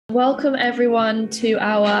Welcome everyone to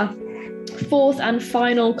our fourth and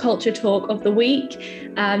final culture talk of the week.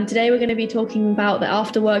 Today we're going to be talking about the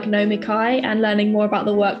after-work Nomikai and learning more about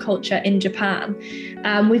the work culture in Japan.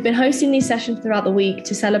 We've been hosting these sessions throughout the week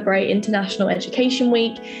to celebrate International Education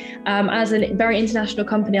Week. As a very international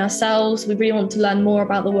company ourselves, we really want to learn more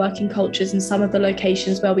about the working cultures in some of the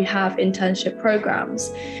locations where we have internship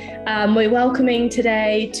programs. We're welcoming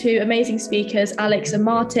today two amazing speakers, Alex and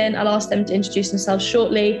Martin. I'll ask them to introduce themselves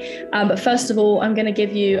shortly. But first of all, I'm going to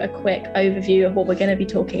give you a quick overview of what we're going to be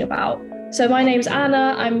talking about. So my name's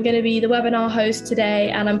Anna. I'm going to be the webinar host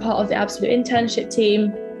today, and I'm part of the Absolute Internship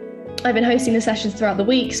team. I've been hosting the sessions throughout the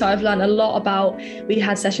week, so I've learned a lot about, we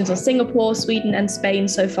had sessions on Singapore, Sweden and Spain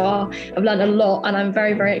so far. I've learned a lot and I'm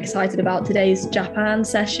very, very excited about today's Japan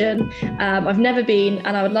session. I've never been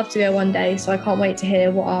and I would love to go one day, so I can't wait to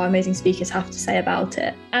hear what our amazing speakers have to say about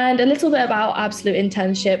it. And a little bit about Absolute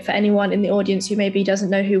Internship for anyone in the audience who maybe doesn't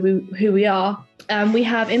know who we are. We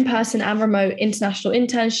have in-person and remote international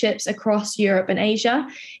internships across Europe and Asia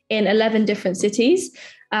in 11 different cities.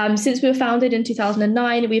 Since we were founded in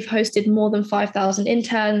 2009, we've hosted more than 5,000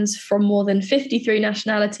 interns from more than 53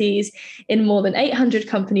 nationalities in more than 800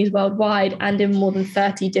 companies worldwide and in more than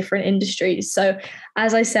 30 different industries. So,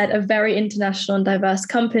 as I said, a very international and diverse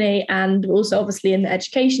company, and also obviously in the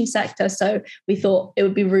education sector. So we thought it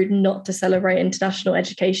would be rude not to celebrate International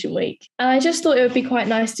Education Week. And I just thought it would be quite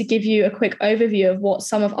nice to give you a quick overview of what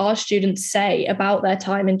some of our students say about their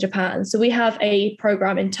time in Japan. So we have a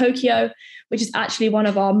program in Tokyo, which is actually one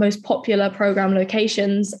of our most popular program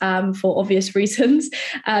locations for obvious reasons.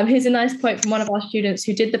 Here's a nice quote from one of our students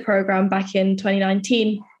who did the program back in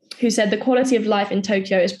 2019, who said the quality of life in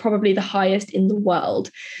Tokyo is probably the highest in the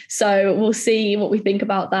world. So we'll see what we think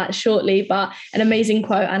about that shortly, but an amazing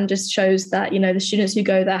quote and just shows that, the students who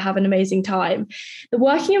go there have an amazing time. The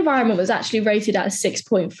working environment was actually rated at a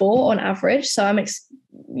 6.4 on average. So I'm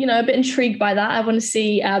a bit intrigued by that. I want to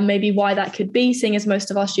see maybe why that could be, seeing as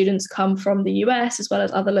most of our students come from the US as well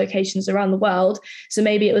as other locations around the world. So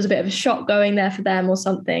maybe it was a bit of a shock going there for them or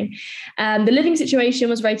something. The living situation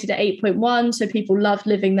was rated at 8.1, so people loved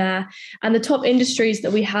living there. And the top industries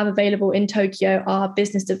that we have available in Tokyo are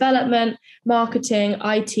business development, marketing,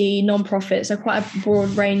 IT, non-profit, so quite a broad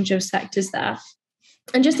range of sectors there.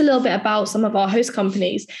 And just a little bit about some of our host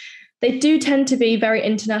companies. They do tend to be very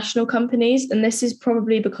international companies, and this is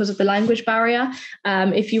probably because of the language barrier.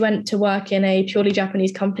 If you went to work in a purely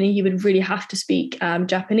Japanese company, you would really have to speak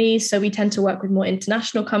Japanese. So we tend to work with more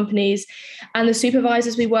international companies. And the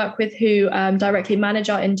supervisors we work with who directly manage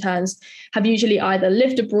our interns have usually either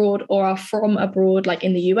lived abroad or are from abroad, like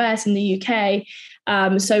in the US, in the UK.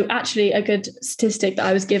 So actually a good statistic that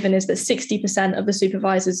I was given is that 60% of the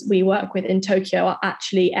supervisors we work with in Tokyo are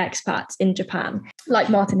actually expats in Japan, like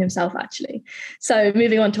Martin himself, actually. So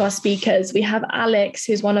moving on to our speakers, we have Alex,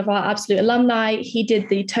 who's one of our Absolute alumni. He did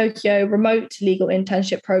the Tokyo Remote Legal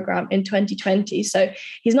Internship Program in 2020. So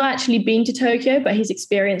he's not actually been to Tokyo, but he's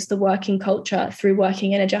experienced the working culture through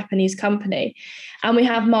working in a Japanese company. And we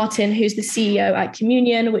have Martin, who's the CEO at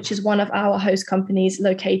Communion, which is one of our host companies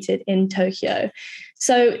located in Tokyo.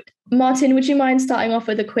 So, Martin, would you mind starting off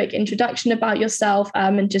with a quick introduction about yourself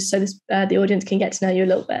and just so the audience can get to know you a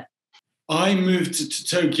little bit? I moved to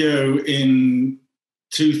Tokyo in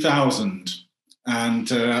 2000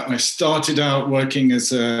 and I started out working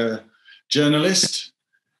as a journalist.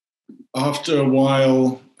 After a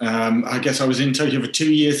while, I guess I was in Tokyo for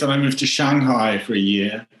 2 years, and I moved to Shanghai for a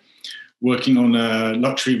year, working on a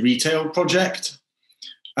luxury retail project.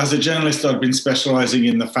 As a journalist, I'd been specializing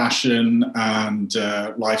in the fashion and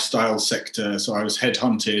lifestyle sector. So I was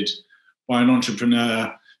headhunted by an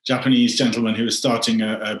entrepreneur, Japanese gentleman who was starting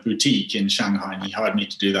a boutique in Shanghai, and he hired me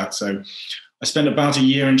to do that. So I spent about a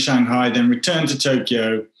year in Shanghai, then returned to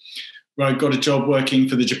Tokyo, where I got a job working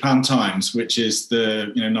for the Japan Times, which is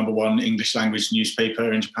the number one English language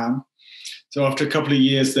newspaper in Japan. So after a couple of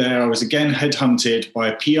years there, I was again headhunted by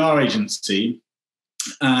a PR agency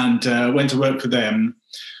and went to work for them.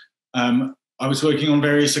 I was working on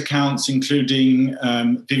various accounts, including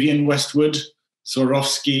Vivienne Westwood,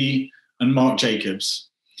 Swarovski, and Marc Jacobs.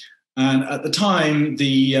 And at the time,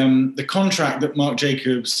 the contract that Marc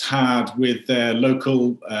Jacobs had with their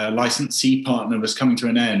local licensee partner was coming to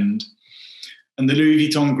an end. And the Louis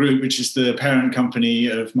Vuitton Group, which is the parent company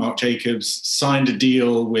of Marc Jacobs, signed a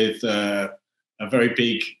deal with a very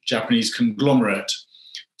big Japanese conglomerate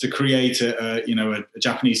to create a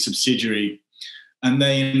Japanese subsidiary. And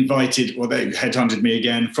they headhunted me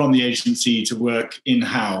again from the agency to work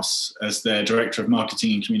in-house as their director of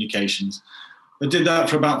marketing and communications. I did that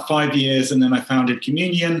for about 5 years, and then I founded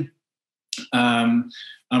Communion.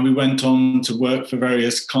 and we went on to work for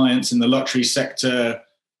various clients in the luxury sector,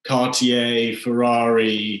 Cartier,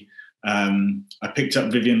 Ferrari. I picked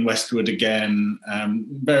up Vivienne Westwood again,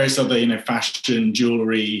 various other, fashion,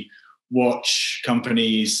 jewelry, watch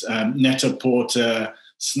companies, Net-a-Porter,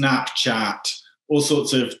 Snapchat, all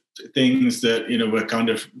sorts of things that, were kind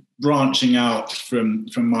of branching out from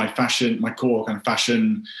my core kind of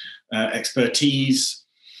fashion expertise.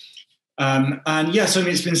 And yes,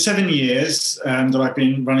 it's been 7 years that I've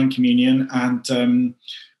been running Communion, and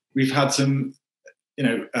we've had some,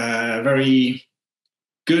 very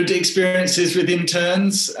good experiences with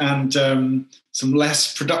interns and some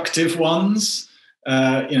less productive ones.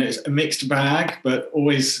 It's a mixed bag, but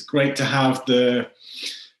always great to have the,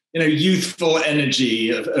 youthful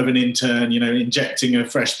energy of an intern, injecting a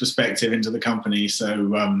fresh perspective into the company.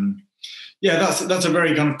 So, that's a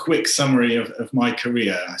very kind of quick summary of my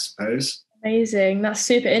career, I suppose. Amazing. That's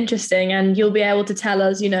super interesting. And you'll be able to tell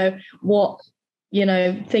us, what,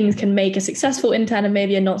 things can make a successful intern and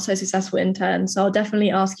maybe a not so successful intern. So I'll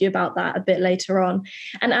definitely ask you about that a bit later on.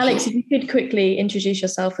 And Alex, if you could quickly introduce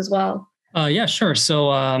yourself as well. Yeah, sure. So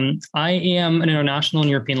I am an international and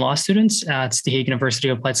European law student at the Hague University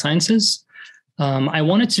of Applied Sciences. I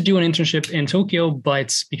wanted to do an internship in Tokyo,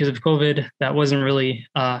 but because of COVID, that wasn't really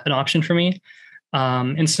an option for me.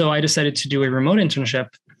 And so I decided to do a remote internship.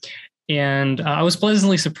 And I was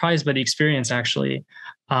pleasantly surprised by the experience, actually.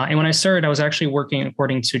 And when I started, I was actually working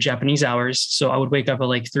according to Japanese hours. So I would wake up at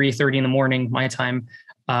like 3:30 in the morning, my time,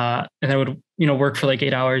 and I would, work for like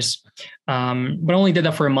 8 hours. But I only did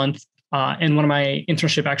that for a month. And when my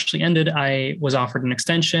internship actually ended, I was offered an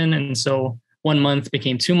extension. And so 1 month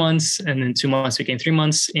became 2 months, and then 2 months became 3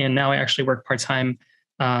 months. And now I actually work part-time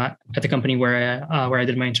at the company where I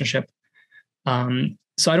did my internship.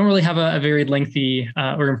 So I don't really have a very lengthy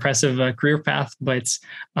or impressive career path, but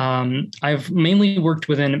I've mainly worked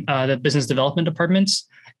within the business development departments,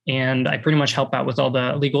 and I pretty much help out with all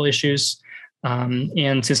the legal issues.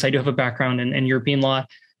 And since I do have a background in European law,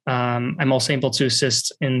 I'm also able to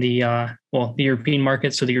assist in the European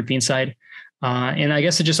market, so the European side. And I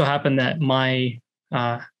guess it just so happened that my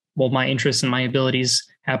interests and my abilities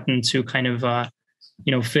happen to kind of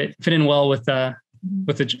fit in well with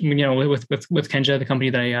Kenja, the company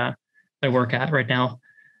that I work at right now.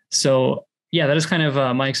 So yeah, that is kind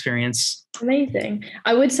of my experience. Amazing.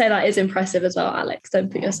 I would say that is impressive as well, Alex.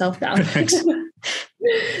 Don't put yourself down.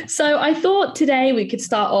 So I thought today we could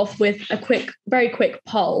start off with a very quick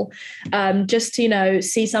poll, just to,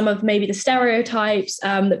 see some of maybe the stereotypes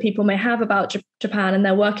that people may have about Japan and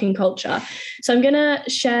their working culture. So I'm going to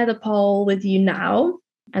share the poll with you now,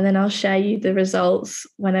 and then I'll share you the results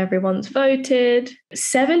when everyone's voted.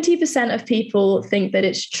 70% of people think that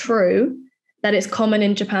it's true that it's common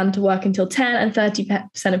in Japan to work until 10, and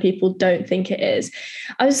 30% of people don't think it is.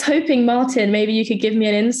 I was hoping, Martin, maybe you could give me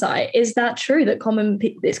an insight. Is that true that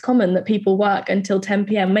it's common that people work until 10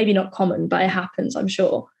 p.m? Maybe not common, but it happens, I'm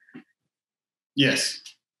sure. Yes.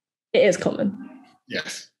 It is common.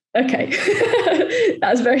 Yes. Okay.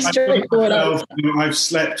 That's very straightforward. I've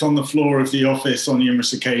slept on the floor of the office on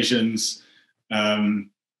numerous occasions.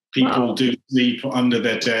 People do sleep under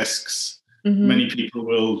their desks. Mm-hmm. Many people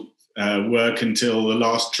will work until the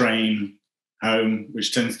last train home,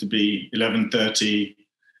 which tends to be 11:30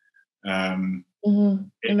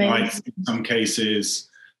 at night in some cases.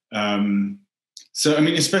 So,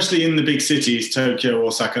 especially in the big cities, Tokyo,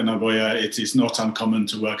 Osaka, Nagoya, it is not uncommon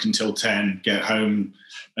to work until 10, get home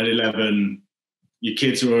at 11. Your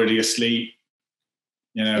kids are already asleep,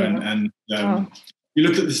 and you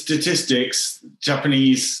look at the statistics,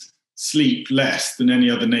 Japanese sleep less than any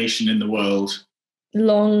other nation in the world.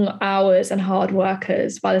 Long hours and hard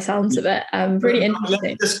workers, by the sounds of it. Really interesting. Let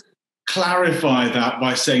me just clarify that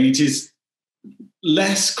by saying it is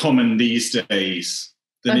less common these days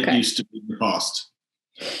than it used to be in the past.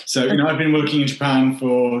 So, I've been working in Japan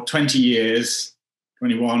for 20 years,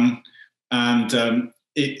 21, and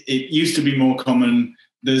it used to be more common.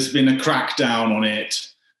 There's been a crackdown on it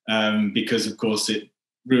because, of course, it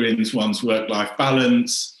ruins one's work-life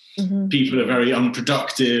balance. Mm-hmm. People are very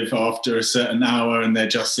unproductive after a certain hour, and they're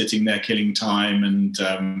just sitting there killing time and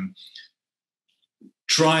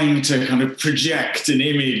trying to kind of project an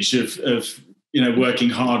image of working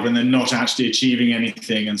hard when they're not actually achieving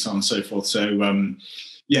anything, and so on and so forth. So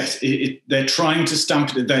yes, they're trying to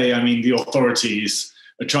stamp it. The authorities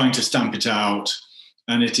are trying to stamp it out,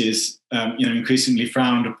 and it is increasingly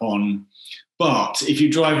frowned upon. But if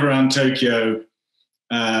you drive around Tokyo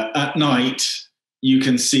at night, you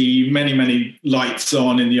can see many, many lights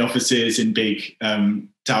on in the offices in big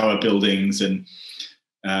tower buildings. And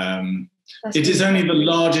It is only the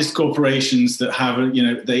largest corporations that have,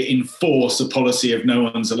 they enforce a policy of no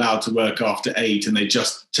one's allowed to work after 8 and they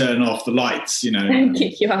just turn off the lights, And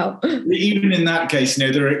kick you out. Even in that case,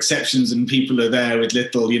 there are exceptions and people are there with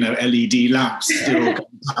little, LED lamps still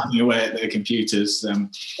tapping away at their computers.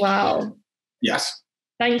 Wow. Yes.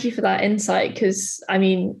 Thank you for that insight, because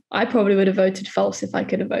I probably would have voted false if I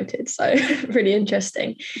could have voted. So really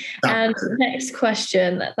interesting. And next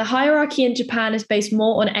question. The hierarchy in Japan is based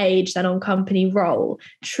more on age than on company role.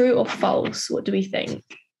 True or false? What do we think?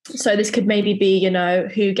 So this could maybe be,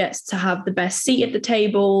 who gets to have the best seat at the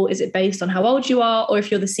table? Is it based on how old you are? Or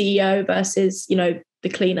if you're the CEO versus, the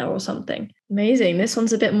cleaner or something? Amazing. This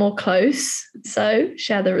one's a bit more close. So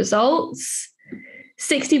share the results.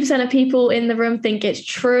 60% of people in the room think it's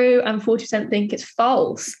true and 40% think it's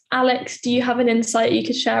false. Alex, do you have an insight you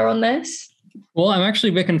could share on this? Well, I'm actually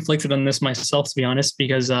a bit conflicted on this myself, to be honest,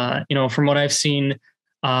 because, from what I've seen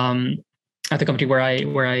at the company where I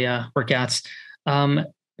work at,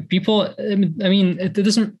 people, it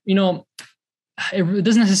doesn't, it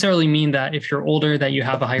doesn't necessarily mean that if you're older that you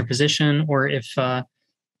have a higher position, or if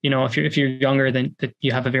you're younger, then that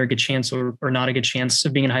you have a very good chance or not a good chance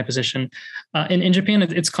of being in a high position. In Japan,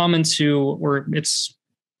 it's common or it's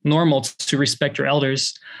normal to respect your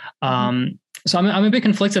elders. So I'm a bit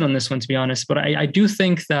conflicted on this one, to be honest, but I do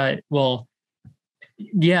think that,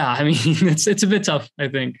 it's a bit tough, I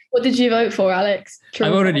think. What did you vote for, Alex? True. I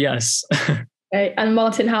voted yes. Okay. And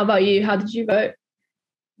Martin, how about you? How did you vote?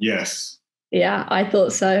 Yes. Yeah, I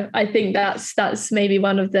thought so. I think that's maybe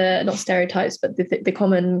one of the, not stereotypes, but the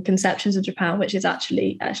common conceptions of Japan, which is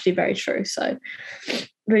actually very true. So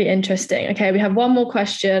really interesting. Okay, we have one more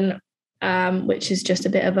question, which is just a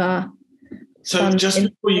bit of a... So just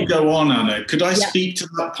before you go on, Anna, could I speak to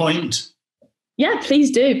that point? Yeah,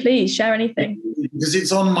 please do. Please share anything. Because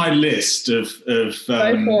it's on my list of go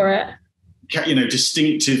for it.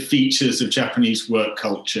 Distinctive features of Japanese work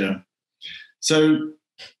culture. So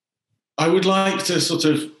I would like to sort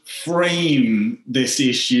of frame this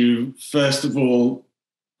issue, first of all,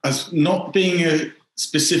 as not being a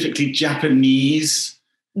specifically Japanese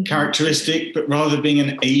characteristic, but rather being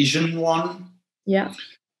an Asian one. Yeah.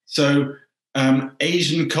 So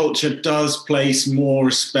Asian culture does place more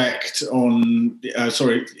respect on,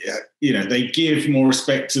 they give more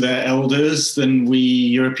respect to their elders than we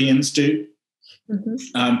Europeans do.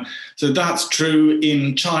 So that's true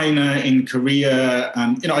in China, in Korea,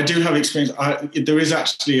 and I do have experience. There is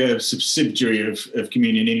actually a subsidiary of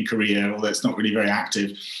Communion in Korea, although it's not really very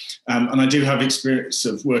active. And I do have experience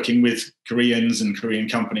of working with Koreans and Korean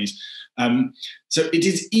companies. So it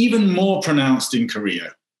is even more pronounced in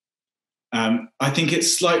Korea. I think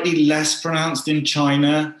it's slightly less pronounced in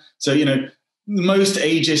China. So, most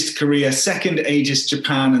ageist Korea, second ageist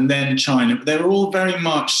Japan, and then China. They're all very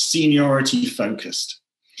much seniority focused.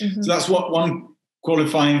 So that's one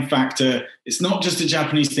qualifying factor. It's not just a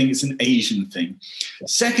Japanese thing, it's an Asian thing.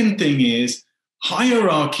 Second thing is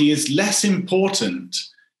hierarchy is less important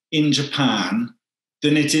in Japan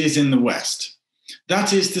than it is in the West.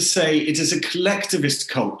 That is to say, it is a collectivist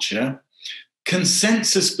culture.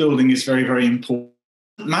 Consensus building is very, very important.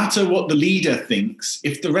 No matter what the leader thinks,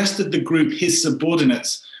 if the rest of the group, his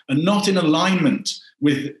subordinates, are not in alignment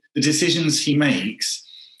with the decisions he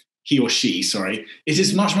or she, it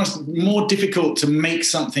is much, much more difficult to make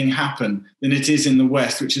something happen than it is in the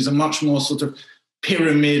West, which is a much more sort of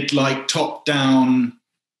pyramid-like top-down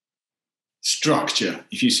structure,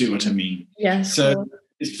 if you see what I mean. Yes. So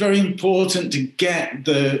it's very important to get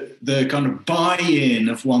the kind of buy-in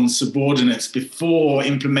of one's subordinates before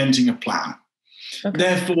implementing a plan. Okay.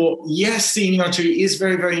 Therefore, yes, seniority is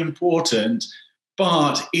very, very important,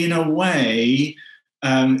 but in a way,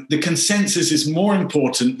 the consensus is more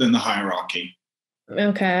important than the hierarchy.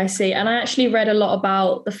 Okay, I see. And I actually read a lot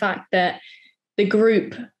about the fact that the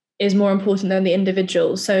group is more important than the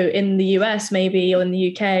individual. So in the US, maybe, or in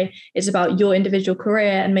the UK, it's about your individual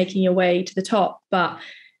career and making your way to the top. But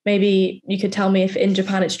maybe you could tell me if in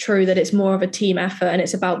Japan it's true that it's more of a team effort and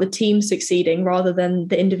it's about the team succeeding rather than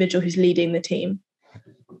the individual who's leading the team.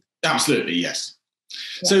 Absolutely, yes.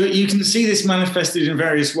 Yeah. So you can see this manifested in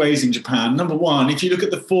various ways in Japan. Number one, if you look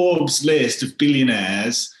at the Forbes list of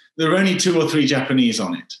billionaires, there are only 2 or 3 Japanese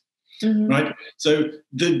on it, right? So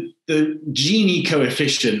the Gini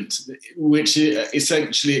coefficient, which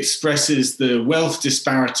essentially expresses the wealth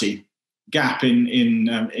disparity gap in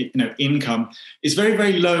income, is very,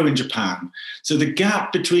 very low in Japan. So the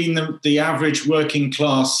gap between the average working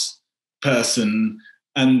class person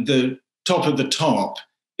and the top of the top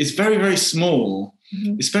is very, very small,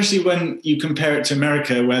 especially when you compare it to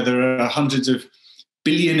America, where there are hundreds of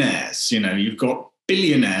billionaires. You've got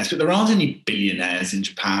billionaires, but there aren't any billionaires in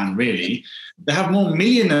Japan, really. They have more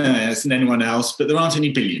millionaires than anyone else, but there aren't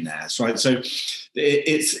any billionaires, right? So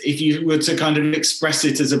it's, if you were to kind of express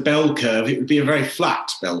it as a bell curve, it would be a very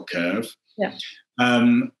flat bell curve. Yeah.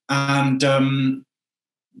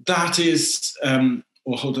 That is,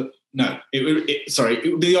 or hold it. No, it would be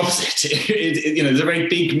the opposite. There's a very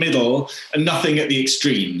big middle and nothing at the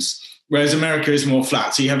extremes, whereas America is more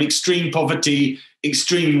flat. So you have extreme poverty,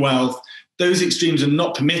 extreme wealth. Those extremes are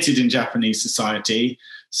not permitted in Japanese society.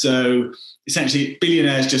 So essentially,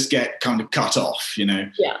 billionaires just get kind of cut off,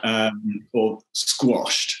 or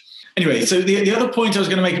squashed. Anyway, so the other point I was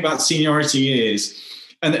going to make about seniority is,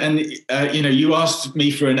 you asked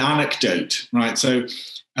me for an anecdote, right? So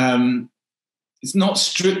it's not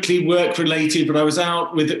strictly work related, but I was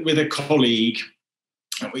out with a colleague.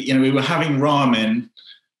 We were having ramen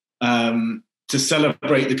to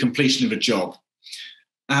celebrate the completion of a job,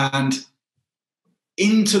 and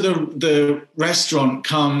into the restaurant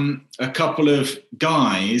come a couple of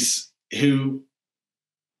guys who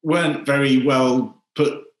weren't very well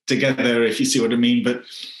put together, if you see what I mean. But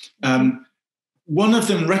one of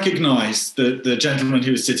them recognized the gentleman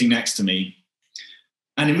who was sitting next to me,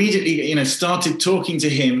 and immediately, started talking to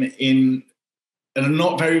him in a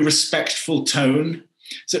not very respectful tone.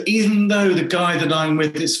 So even though the guy that I'm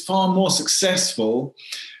with is far more successful,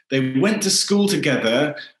 they went to school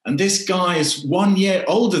together, and this guy is 1 year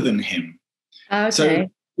older than him. Okay. So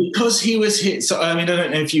because he was hit, so I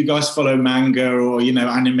don't know if you guys follow manga or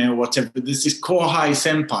anime or whatever, but there's this kohai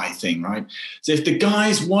senpai thing, right? So if the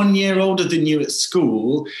guy's 1 year older than you at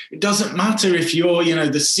school, it doesn't matter if you're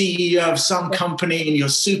the CEO of some company and you're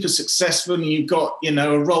super successful and you've got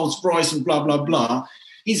a Rolls Royce and blah blah blah.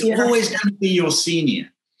 He's always going to be your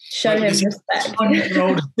senior. Show him respect. 1 year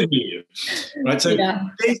older than you, right? So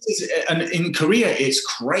this is, and in Korea, it's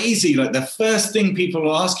crazy. Like the first thing people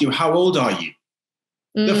will ask you, "How old are you?"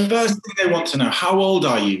 The first thing they want to know, how old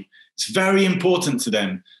are you? It's very important to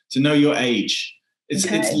them to know your age. It's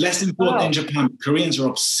less important in Japan. Koreans are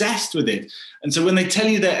obsessed with it. And so when they tell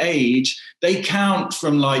you their age, they count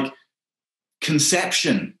from like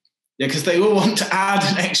conception. Yeah, because they all want to add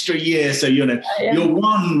an extra year. So, you're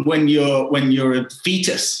one when you're a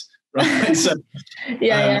fetus. Right. So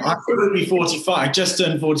I could be 45. I just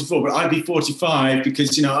turned 44, but I'd be 45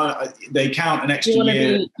 because they count an extra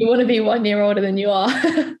year. You want to be 1 year older than you are.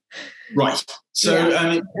 Right. So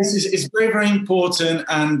this is very, very important.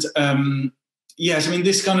 And yes,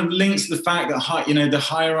 this kind of links to the fact that the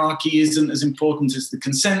hierarchy isn't as important as the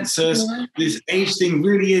consensus. Yeah. This age thing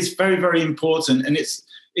really is very, very important, and it's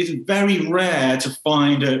very rare to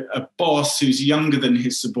find a boss who's younger than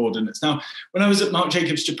his subordinates. Now, when I was at Marc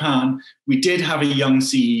Jacobs Japan, we did have a young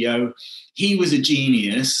CEO. He was a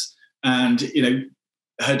genius, and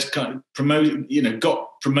had kind of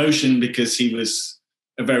got promotion because he was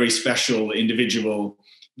a very special individual,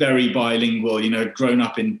 very bilingual. Had grown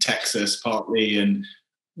up in Texas partly, and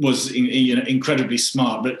was incredibly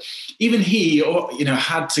smart. But even he,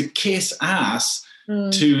 had to kiss ass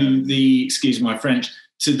to the, excuse my French,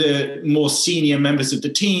 to the more senior members of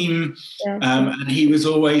the team. And he was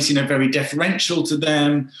always, very deferential to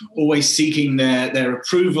them, always seeking their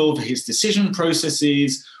approval for his decision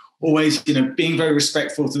processes, always, being very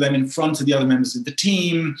respectful to them in front of the other members of the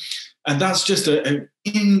team. And that's just an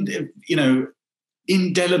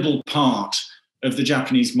indelible part of the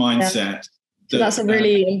Japanese mindset. So that's a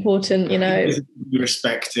really important,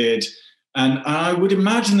 respected. And I would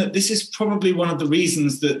imagine that this is probably one of the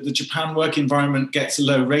reasons that the Japan work environment gets a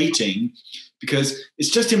low rating, because it's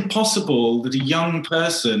just impossible that a young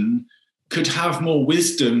person could have more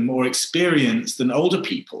wisdom or experience than older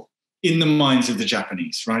people in the minds of the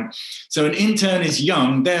Japanese, right? So an intern is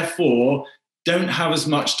young, therefore don't have as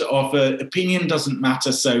much to offer. Opinion doesn't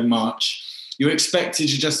matter so much. You're expected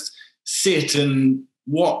to just sit and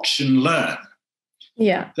watch and learn.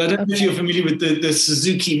 Yeah. So I don't know if you're familiar with the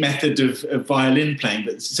Suzuki method of violin playing,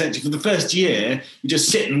 but essentially for the first year, you just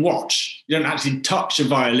sit and watch. You don't actually touch a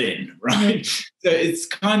violin, right? Mm-hmm. So it's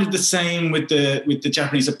kind of the same with the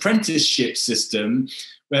Japanese apprenticeship system,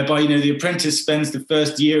 whereby, the apprentice spends the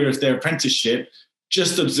first year of their apprenticeship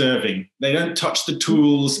just observing. They don't touch the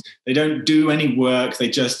tools. They don't do any work. They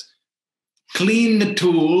just clean the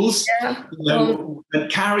tools, and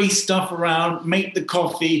carry stuff around, make the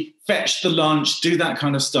coffee, fetch the lunch, do that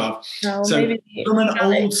kind of stuff. So from an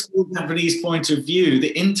old school Japanese point of view,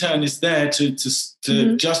 the intern is there to just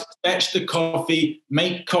fetch the coffee,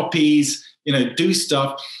 make copies, do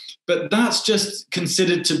stuff. But that's just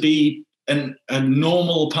considered to be a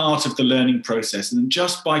normal part of the learning process. And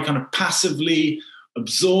just by kind of passively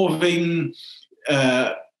absorbing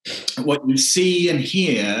what you see and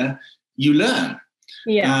hear, you learn.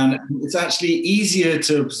 Yeah. And it's actually easier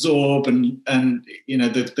to absorb and you know,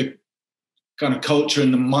 the kind of culture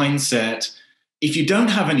and the mindset if you don't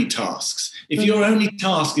have any tasks. If your only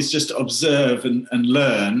task is just to observe and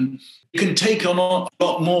learn, you can take on a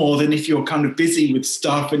lot more than if you're kind of busy with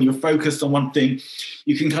stuff and you're focused on one thing.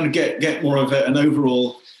 You can kind of get more of an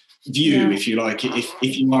overall view, if you like,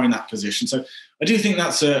 if you are in that position. So I do think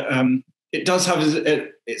that's it does have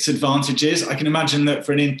its advantages. I can imagine that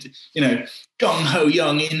for an gung-ho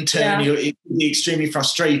young intern, it can be extremely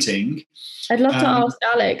frustrating. I'd love to ask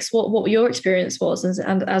Alex what your experience was as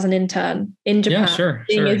an intern in Japan. Yeah, sure.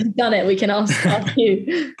 Seeing as you've done it, we can ask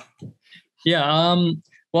you. Yeah.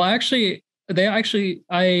 Well,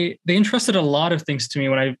 they entrusted a lot of things to me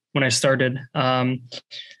when I started.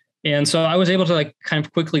 And so I was able to like kind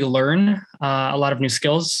of quickly learn a lot of new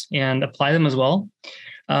skills and apply them as well.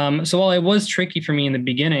 So while it was tricky for me in the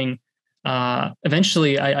beginning,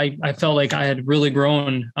 eventually I felt like I had really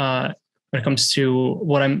grown when it comes to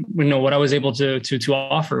what I was able to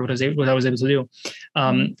offer, what I was able to do.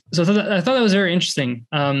 So I thought that was very interesting.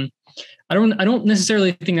 I don't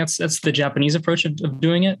necessarily think that's the Japanese approach of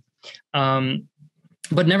doing it.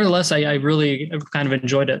 But nevertheless, I really kind of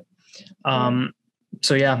enjoyed it.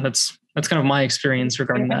 So yeah, that's kind of my experience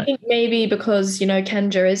regarding that. I think maybe because,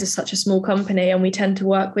 Kenja is such a small company and we tend to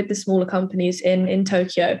work with the smaller companies in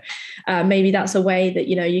Tokyo. Maybe that's a way that,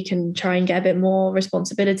 you can try and get a bit more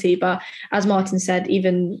responsibility. But as Martin said,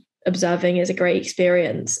 even observing is a great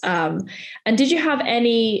experience. And did you have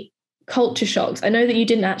any culture shocks? I know that you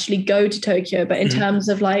didn't actually go to Tokyo, but in terms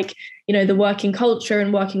of like, the working culture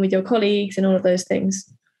and working with your colleagues and all of those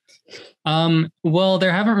things. Well,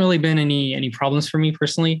 there haven't really been any problems for me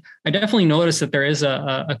personally. I definitely noticed that there is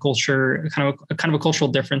a culture, kind of a cultural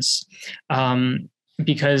difference.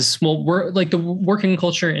 Because we're like the working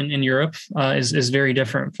culture in Europe is very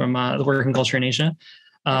different from the working culture in Asia.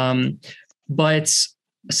 But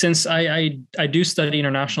since I do study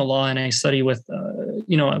international law and I study with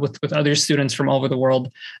other students from all over the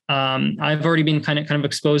world, I've already been kind of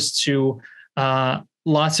exposed to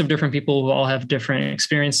lots of different people who all have different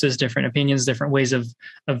experiences, different opinions, different ways of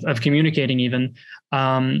communicating even.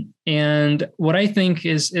 And what I think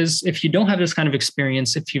is if you don't have this kind of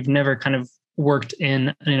experience, if you've never kind of worked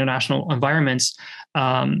in international environments,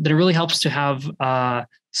 then it really helps to have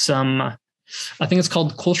some, I think it's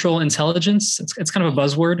called cultural intelligence. It's kind of a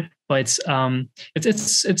buzzword, but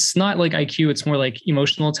it's not like IQ, it's more like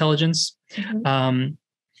emotional intelligence.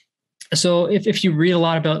 So if you read a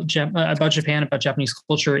lot about Japan, about Japanese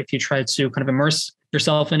culture, if you try to kind of immerse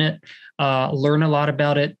yourself in it, learn a lot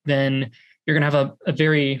about it, then you're going to have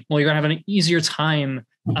you're going to have an easier time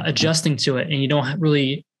adjusting to it. And you don't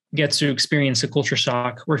really get to experience a culture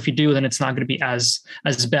shock, or if you do, then it's not going to be as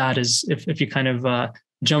bad as if you kind of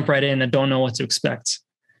jump right in and don't know what to expect.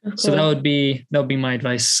 Cool. So that would be my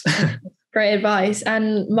advice. Great advice.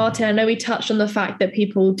 And Martin, I know we touched on the fact that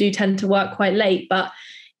people do tend to work quite late, but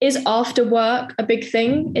is after work a big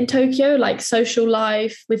thing in Tokyo, like social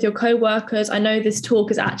life with your co-workers? I know this talk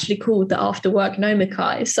is actually called the After Work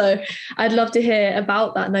Nomikai. So I'd love to hear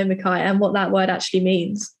about that Nomikai and what that word actually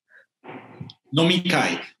means.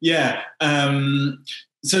 Nomikai, yeah.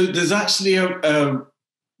 So there's actually a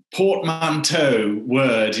portmanteau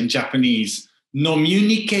word in Japanese,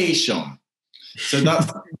 nomunication. So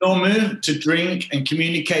that's nomu, to drink, and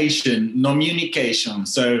communication, nomunication.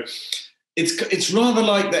 So it's rather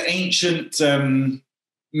like the ancient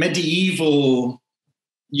medieval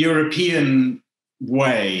European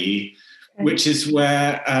way, which is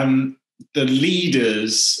where the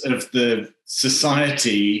leaders of the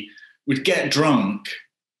society would get drunk,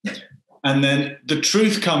 and then the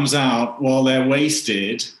truth comes out while they're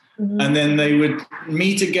wasted, and then they would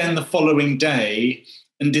meet again the following day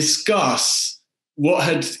and discuss what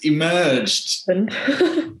had emerged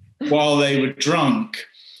while they were drunk.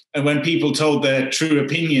 And when people told their true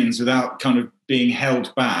opinions without kind of being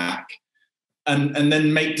held back, and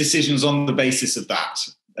then make decisions on the basis of that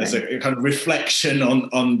as a kind of reflection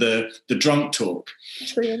on the drunk talk.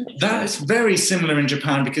 That's very similar in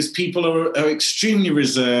Japan because people are extremely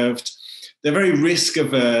reserved. They're very risk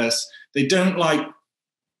averse. They don't like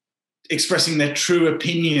expressing their true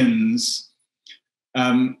opinions.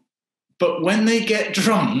 But when they get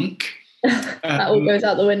drunk, that all goes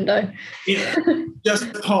out the window. It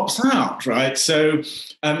just pops out, right? So,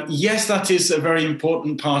 yes, that is a very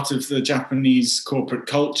important part of the Japanese corporate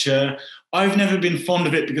culture. I've never been fond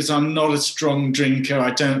of it because I'm not a strong drinker.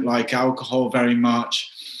 I don't like alcohol very much.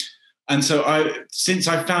 And so since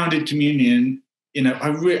I founded Communion,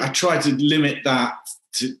 I try to limit that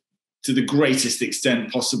to the greatest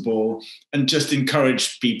extent possible, and just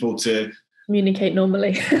encourage people to communicate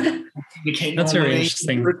normally. That's very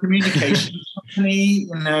interesting. We're a communication company,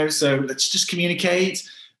 so let's just communicate.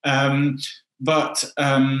 But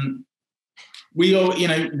we all,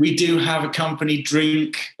 we do have a company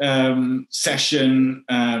drink session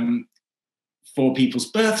for people's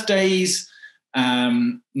birthdays.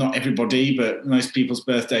 Not everybody, but most people's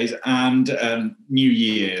birthdays, and New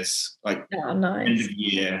Year's, like nice. End of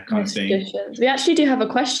year kind of thing. Traditions. We actually do have a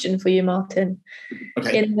question for you, Martin,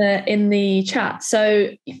 okay. in the chat.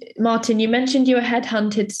 So, Martin, you mentioned you were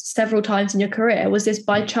headhunted several times in your career. Was this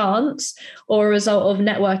by chance or a result of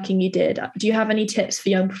networking you did? Do you have any tips for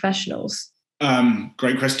young professionals?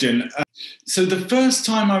 Great question. So the first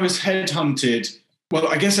time I was headhunted, well,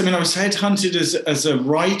 I was headhunted as a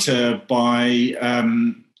writer by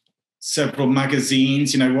several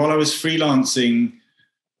magazines. While I was freelancing,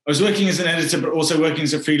 I was working as an editor, but also working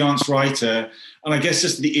as a freelance writer. And I guess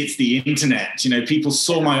it's the internet. People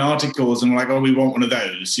saw my articles and were like, "Oh, we want one of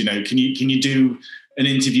those." Can you do an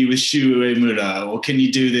interview with Shu Uemura, or can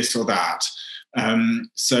you do this or that?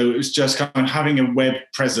 So it was just kind of having a web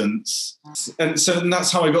presence, and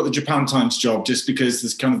that's how I got the Japan Times job. Just because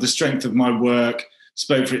there's kind of the strength of my work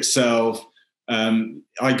spoke for itself.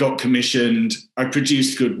 I got commissioned. I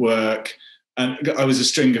produced good work, and I was a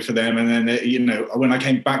stringer for them. And then, when I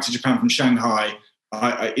came back to Japan from Shanghai,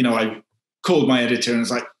 I called my editor and was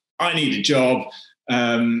like, "I need a job."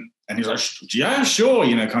 And he was like, "Yeah, sure,"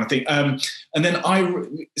 kind of thing. And then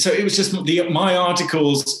so it was just my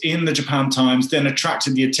articles in the Japan Times then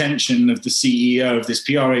attracted the attention of the CEO of this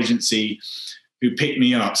PR agency, who picked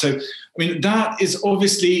me up. So, that is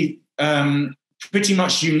obviously pretty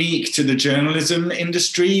much unique to the journalism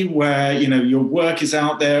industry, where your work is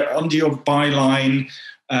out there under your byline.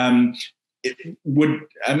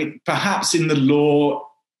 Perhaps in the law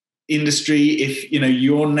industry, if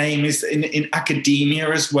your name is in academia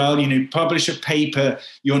as well, publish a paper,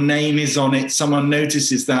 your name is on it, someone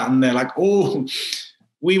notices that and they're like, "Oh,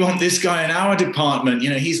 we want this guy in our department,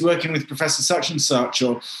 he's working with Professor such and such."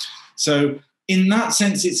 Or so in that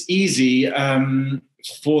sense it's easy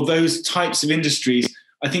for those types of industries.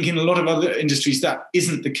 I think in a lot of other industries that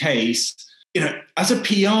isn't the case. As a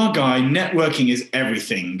PR guy, networking is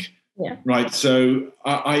everything. Yeah. Right. So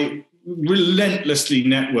I relentlessly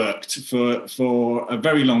networked for a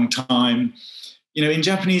very long time. In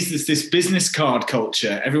Japanese, there's this business card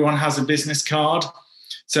culture. Everyone has a business card.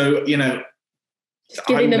 So,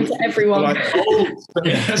 giving them to everyone. Like,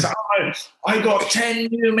 I got 10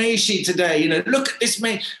 new Meishi today. Look at this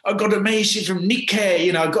Meishi. I got a Meishi from Nikkei.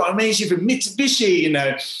 I got a Meishi from Mitsubishi. And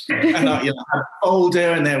I had a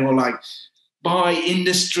folder, and they were like, by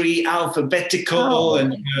industry alphabetical,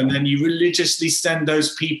 and then you religiously send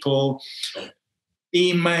those people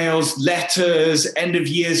emails, letters, end of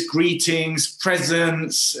year's greetings,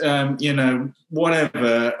 presents,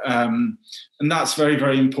 whatever. And that's very,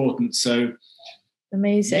 very important. So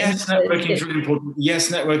amazing. Yes, networking is really important.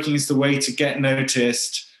 Yes, networking is the way to get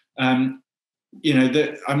noticed.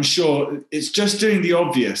 That I'm sure it's just doing the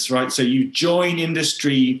obvious, right? So you join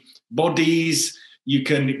industry bodies. You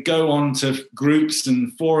can go on to groups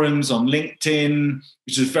and forums on LinkedIn,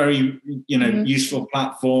 which is a very, useful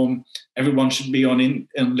platform. Everyone should be on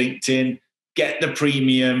LinkedIn. Get the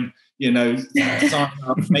premium, sign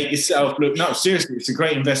up, make yourself look. No, seriously, it's a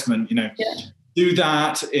great investment. Yeah. Do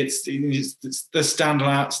that. It's the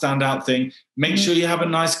standout thing. Make sure you have a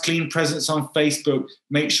nice, clean presence on Facebook.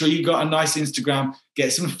 Make sure you got a nice Instagram.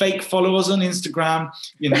 Get some fake followers on Instagram.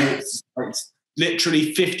 It's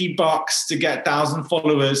literally $50 to get 1,000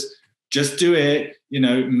 followers. Just do it.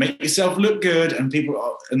 Make yourself look good, and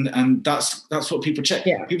people, and that's what people check.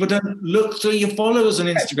 Yeah. People don't look through your followers on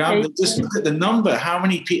Instagram. They just look at the number. How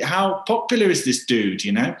popular is this dude?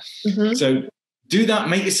 Mm-hmm. So do that.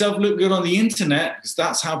 Make yourself look good on the internet, because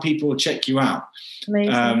that's how people will check you out.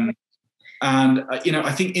 Amazing.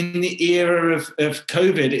 I think in the era of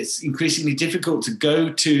COVID, it's increasingly difficult to go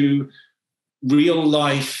to real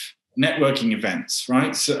life networking events,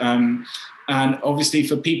 right? So, and obviously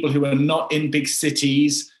for people who are not in big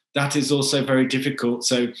cities, that is also very difficult.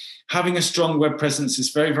 So having a strong web presence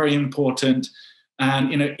is very, very important.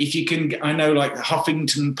 And, if you can, I know like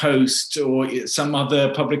Huffington Post or some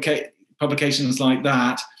other publications like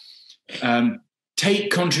that, take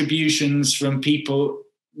contributions from people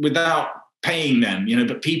without paying them,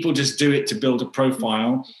 but people just do it to build a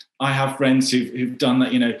profile. I have friends who've done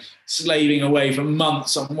that, slaving away for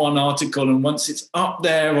months on one article, and once it's up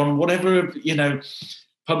there on whatever,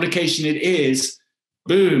 publication it is,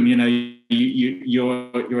 boom,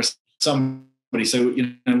 you're some somebody. So,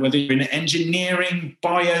 whether you're in engineering,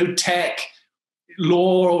 biotech,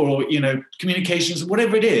 law, or, communications,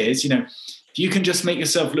 whatever it is, if you can just make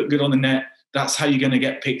yourself look good on the net, that's how you're going to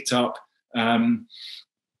get picked up.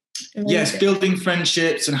 Yes, building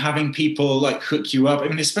friendships and having people like hook you up. I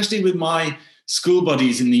mean, especially with my school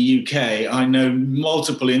buddies in the UK, I know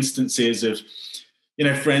multiple instances of,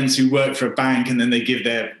 friends who work for a bank and then they give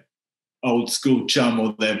their old school chum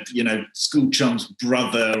or their, school chum's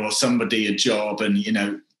brother or somebody a job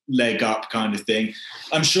and, leg up kind of thing.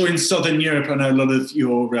 I'm sure in Southern Europe, I know a lot of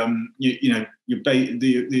your,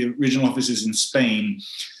 the original offices in Spain.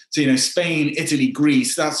 So, Spain, Italy,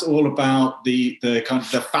 Greece, that's all about the kind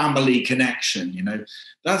of the family connection,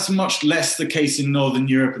 That's much less the case in Northern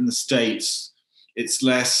Europe and the States. It's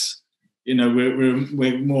less,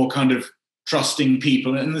 we're more kind of trusting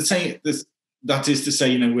people. And that is to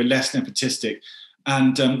say, we're less nepotistic.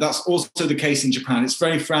 And that's also the case in Japan. It's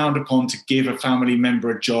very frowned upon to give a family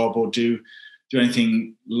member a job or do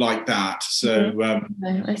anything like that. So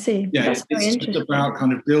I see. Yeah, that's it's just about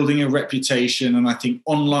kind of building a reputation, and I think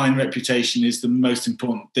online reputation is the most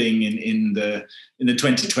important thing in the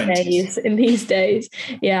 2020s. In these days.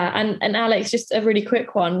 Yeah. And Alex, just a really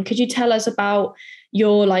quick one. Could you tell us about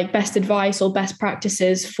your best advice or best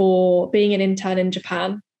practices for being an intern in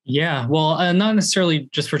Japan? Yeah, well, not necessarily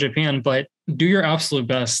just for Japan, but do your absolute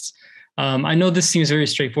best. I know this seems very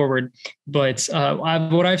straightforward, but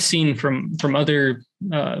what I've seen from other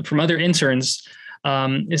interns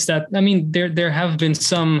is that, I mean, there have been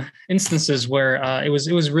some instances where it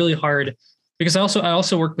was really hard, because I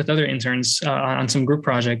also worked with other interns on some group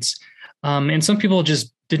projects, and some people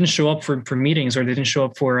just didn't show up for meetings, or they didn't show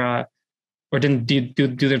up for or didn't do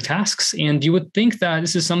their tasks. And you would think that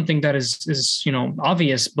this is something that is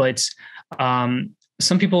obvious, but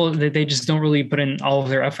some people, they just don't really put in all of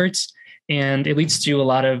their efforts, and it leads to a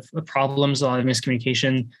lot of problems, a lot of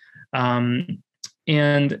miscommunication.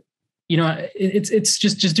 And it's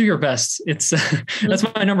just do your best. It's that's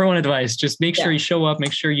my number one advice. Just make sure you show up,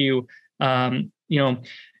 make sure you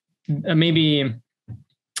maybe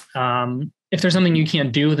if there's something you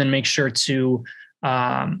can't do, then make sure to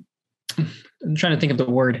I'm trying to think of the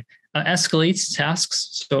word, escalate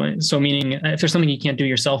tasks. So meaning if there's something you can't do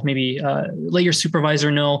yourself, maybe let your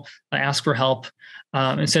supervisor know, ask for help,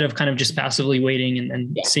 instead of kind of just passively waiting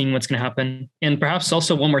and seeing what's going to happen. And perhaps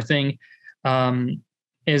also one more thing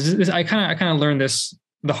is I kind of learned this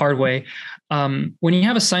the hard way. When you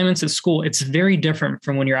have assignments at school, it's very different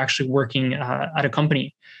from when you're actually working at a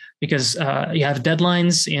company, because you have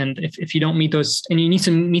deadlines, and if you don't meet those, and you need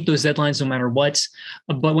to meet those deadlines no matter what.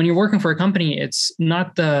 But when you're working for a company, it's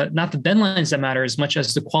not the deadlines that matter as much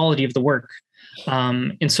as the quality of the work.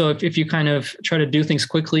 And so if you kind of try to do things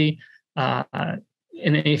quickly,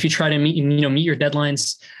 and if you try to meet your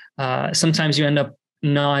deadlines, sometimes you end up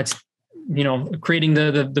not creating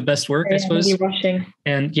the best work, I suppose. Rushing.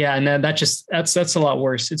 And that's a lot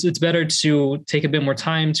worse. It's better to take a bit more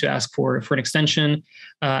time to ask for an extension,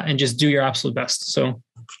 and just do your absolute best. So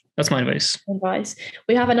that's my advice.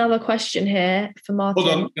 We have another question here for Martin.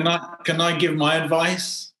 Hold on, can I give my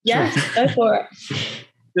advice? Yes, go for it.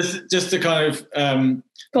 Just to kind of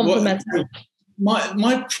compliment.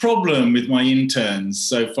 My problem with my interns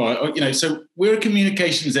so far, so we're a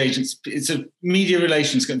communications agent. It's a media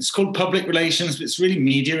relations. It's called public relations, but it's really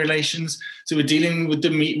media relations. So we're dealing with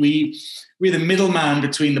we're the middleman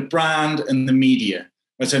between the brand and the media.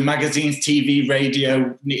 So magazines, TV,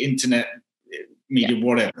 radio, internet, media,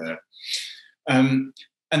 whatever. And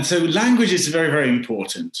so language is very, very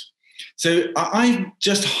important. So I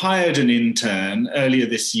just hired an intern earlier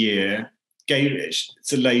this year.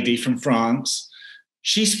 It's a lady from France.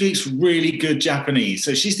 She speaks really good Japanese.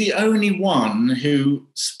 So she's the only one who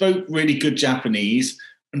spoke really good Japanese.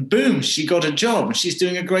 And boom, she got a job. And she's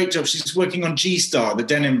doing a great job. She's working on G-Star, the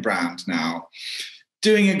denim brand now.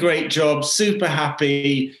 Doing a great job, super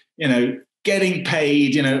happy, getting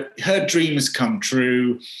paid, her dream has come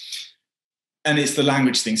true. And it's the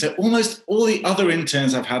language thing. So almost all the other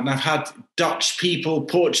interns I've had, and I've had Dutch people,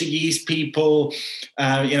 Portuguese people,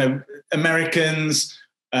 Americans,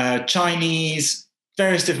 Chinese,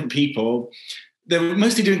 various different people. They were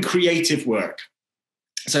mostly doing creative work.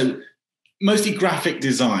 So mostly graphic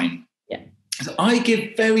design. Yeah. So I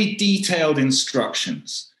give very detailed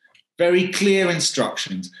instructions, very clear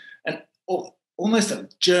instructions. And almost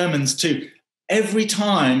like Germans too. Every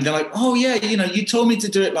time they're like, oh yeah, you told me to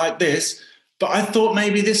do it like this, but I thought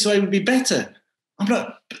maybe this way would be better. I'm like,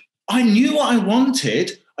 I knew what I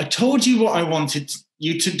wanted. I told you what I wanted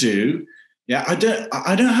you to do. Yeah,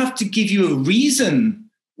 I don't have to give you a reason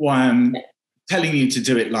why I'm telling you to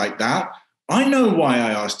do it like that. I know why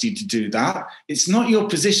I asked you to do that. It's not your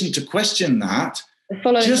position to question that.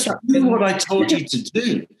 Just do what I told you to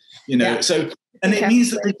do, So, and it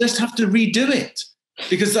means that they just have to redo it,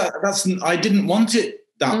 because I didn't want it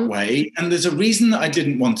that way. And there's a reason that I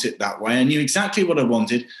didn't want it that way. I knew exactly what I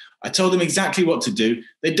wanted. I told them exactly what to do.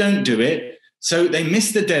 They don't do it. So they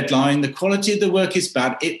miss the deadline. The quality of the work is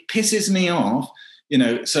bad. It pisses me off,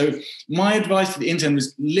 So my advice to the intern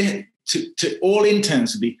was to all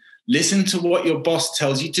interns would be, listen to what your boss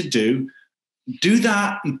tells you to do. Do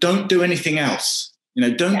that and don't do anything else.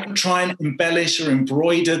 Don't try and embellish or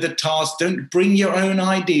embroider the task. Don't bring your own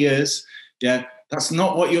ideas. Yeah, that's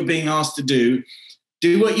not what you're being asked to do.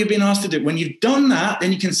 Do what you've been asked to do. When you've done that,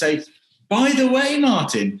 then you can say, by the way,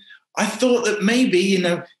 Martin, I thought that maybe,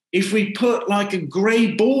 if we put like a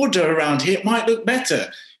grey border around here, it might look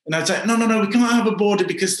better. And I'd say, no, we can't have a border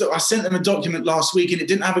because I sent them a document last week and it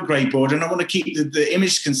didn't have a grey border, and I want to keep the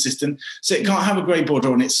image consistent, so it can't have a grey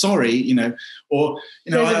border on it. Sorry, Or,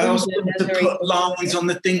 I also want to put lines on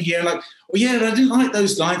the thing here, like, oh yeah, but I didn't like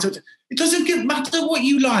those lines. It doesn't matter what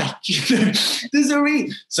you like. There's a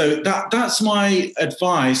reason. So that's my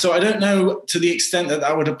advice. So I don't know to the extent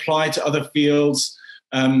that would apply to other fields,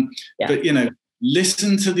 but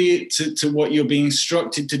listen to what you're being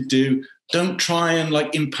instructed to do. Don't try and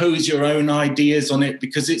impose your own ideas on it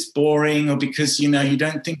because it's boring or because, you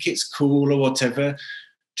don't think it's cool or whatever.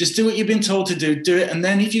 Just do what you've been told to do it. And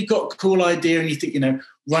then if you've got a cool idea and you think,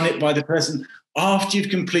 run it by the person after you've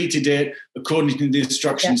completed it according to the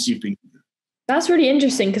instructions you've been given. That's really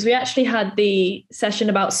interesting, because we actually had the session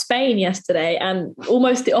about Spain yesterday and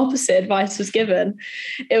almost the opposite advice was given.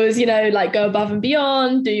 It was, go above and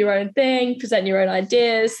beyond, do your own thing, present your own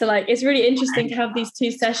ideas. So it's really interesting to have these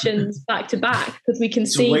two sessions back to back, because we can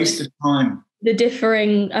see a waste of time. The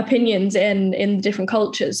differing opinions in the different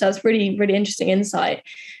cultures. So that's really, really interesting insight.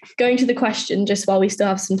 Going to the question, just while we still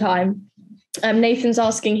have some time. Nathan's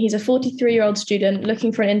asking, he's a 43-year-old student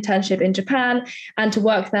looking for an internship in Japan and to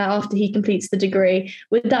work there after he completes the degree.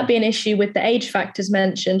 Would that be an issue with the age factors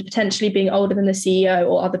mentioned, potentially being older than the CEO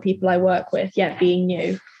or other people I work with, yet being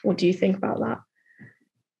new? What do you think about that?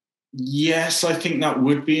 Yes, I think that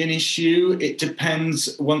would be an issue. It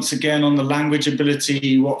depends, once again, on the language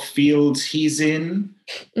ability, what field he's in.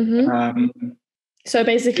 Mm-hmm. So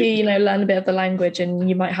basically, learn a bit of the language and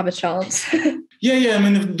you might have a chance. Yeah. I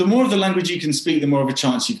mean, the more of the language you can speak, the more of a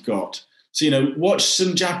chance you've got. So, watch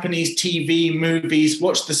some Japanese TV movies,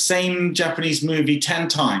 watch the same Japanese movie 10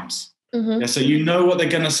 times. Mm-hmm. Yeah, so you know what they're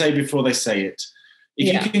going to say before they say it.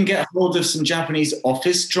 If you can get hold of some Japanese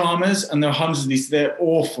office dramas, and there are hundreds of these, they're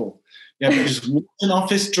awful. Yeah, but just watch an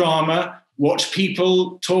office drama, watch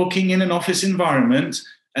people talking in an office environment,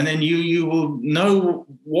 and then you will know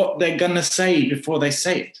what they're going to say before they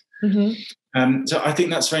say it. Mm-hmm. So I think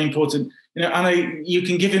that's very important. And you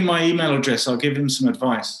can give him my email address. I'll give him some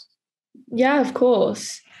advice. Yeah, of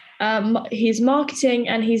course. He's marketing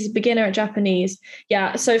and he's a beginner at Japanese.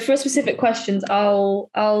 Yeah. So for specific questions,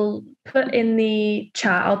 I'll put in the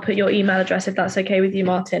chat. I'll put your email address if that's okay with you,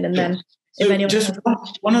 Martin. And then if anyone just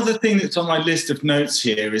one other thing that's on my list of notes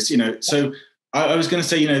here is, so I was going to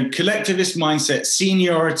say, collectivist mindset,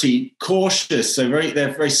 seniority, cautious. So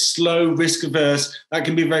they're very slow, risk averse. That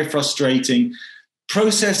can be very frustrating.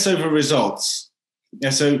 Process over results.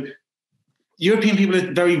 Yeah. So European people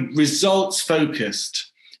are very results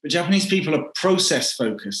focused, but Japanese people are process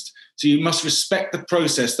focused. So you must respect the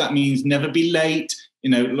process. That means never be late.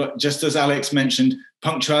 Just as Alex mentioned,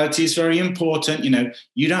 punctuality is very important.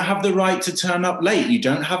 You don't have the right to turn up late. You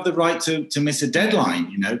don't have the right to miss a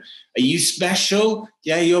deadline. Are you special?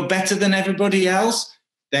 Yeah, you're better than everybody else.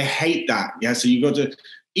 They hate that. Yeah, so you got to,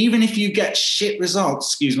 even if you get shit results,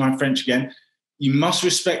 excuse my French again, you must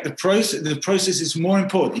respect the process. The process is more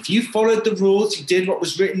important. If you followed the rules, you did what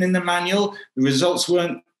was written in the manual, the results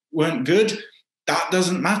weren't good, that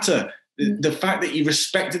doesn't matter. The fact that you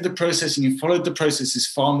respected the process and you followed the process is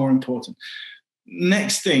far more important.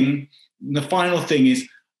 Next thing, the final thing is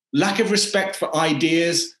lack of respect for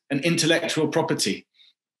ideas and intellectual property.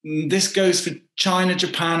 This goes for China,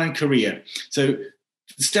 Japan, and Korea. So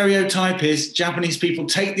the stereotype is Japanese people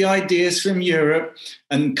take the ideas from Europe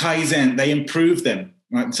and Kaizen, they improve them.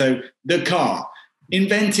 Right? So the car,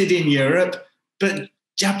 invented in Europe, but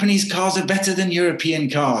Japanese cars are better than European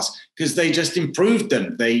cars because they just improved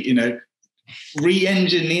them. They,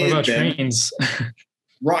 re-engineered what about them. Trains?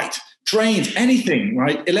 Right. Trains, anything,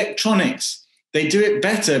 right? Electronics, they do it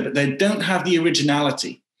better, but they don't have the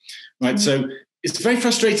originality, right? So it's very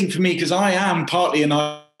frustrating for me because I am partly an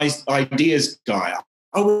ideas guy.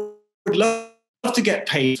 I would love to get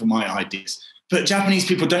paid for my ideas, but Japanese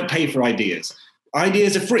people don't pay for ideas.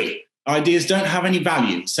 Ideas are free. Ideas don't have any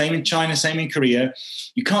value. Same in China, same in Korea.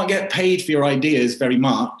 You can't get paid for your ideas very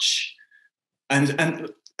much.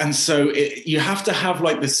 And so you have to have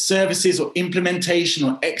like the services or implementation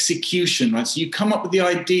or execution, right? So you come up with the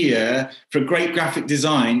idea for a great graphic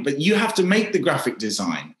design, but you have to make the graphic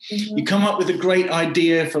design. Mm-hmm. You come up with a great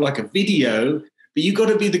idea for like a video, but you got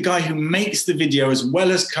to be the guy who makes the video as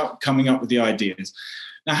well as coming up with the ideas.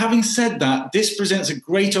 Now, having said that, this presents a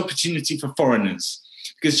great opportunity for foreigners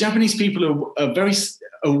because Japanese people are very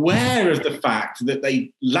aware of the fact that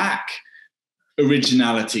they lack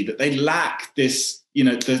originality, that they lack this,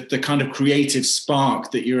 the kind of creative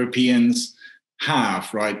spark that Europeans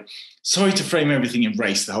have, right? Sorry to frame everything in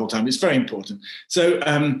race the whole time. It's very important. So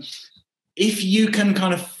if you can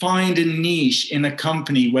kind of find a niche in a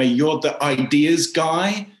company where you're the ideas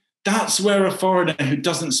guy, that's where a foreigner who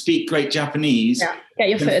doesn't speak great Japanese. Yeah, get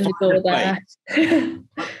your foot in the door there.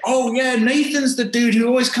 Oh yeah, Nathan's the dude who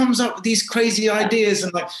always comes up with these crazy ideas.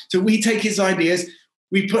 And so we take his ideas,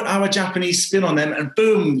 we put our Japanese spin on them and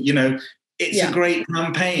boom, it's a great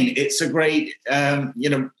campaign. It's a great,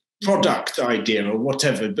 product idea or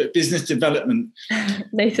whatever, but business development.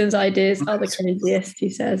 Nathan's ideas are the craziest, he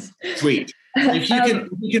says. Sweet. If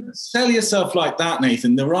you can sell yourself like that,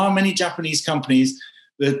 Nathan, there are many Japanese companies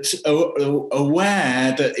that are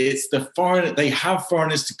aware that it's they have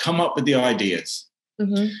foreigners to come up with the ideas.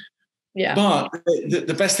 Mm-hmm. Yeah. But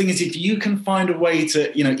the best thing is if you can find a way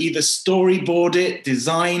to, either storyboard it,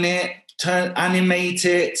 design it, animate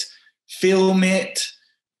it, film it,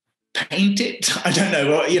 paint it. I don't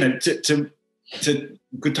know, to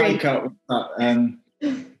take out that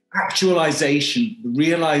actualization,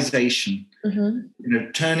 realization,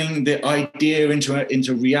 mm-hmm. Turning the idea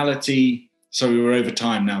into reality. Sorry, we're over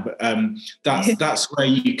time now, but that's where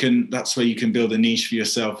you can build a niche for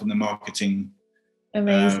yourself in the marketing.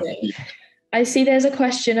 Amazing. I see there's a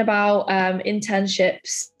question about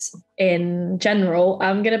internships in general.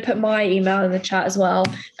 I'm going to put my email in the chat as well.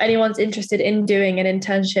 If anyone's interested in doing an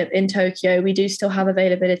internship in Tokyo, we do still have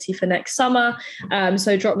availability for next summer.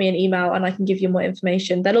 So drop me an email and I can give you more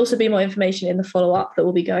information. There'll also be more information in the follow-up that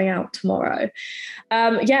will be going out tomorrow.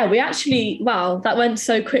 We actually, wow, that went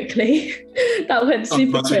so quickly. That went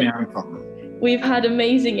super quick. We've had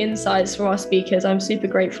amazing insights from our speakers. I'm super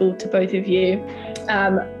grateful to both of you.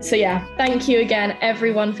 Thank you again,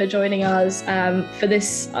 everyone, for joining us for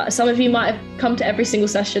this. Some of you might have come to every single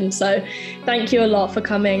session, so thank you a lot for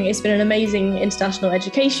coming. It's been an amazing International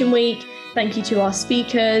Education Week. Thank you to our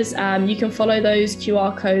speakers. You can follow those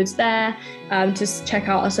QR codes there to check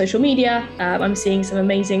out our social media. I'm seeing some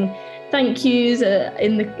amazing thank yous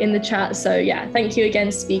in the chat. So thank you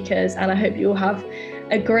again, speakers, and I hope you all have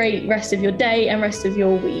a great rest of your day and rest of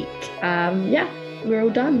your week. We're all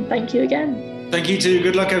done. Thank you again. Thank you too.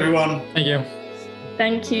 Good luck, everyone. Thank you.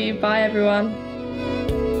 Thank you. Bye, everyone.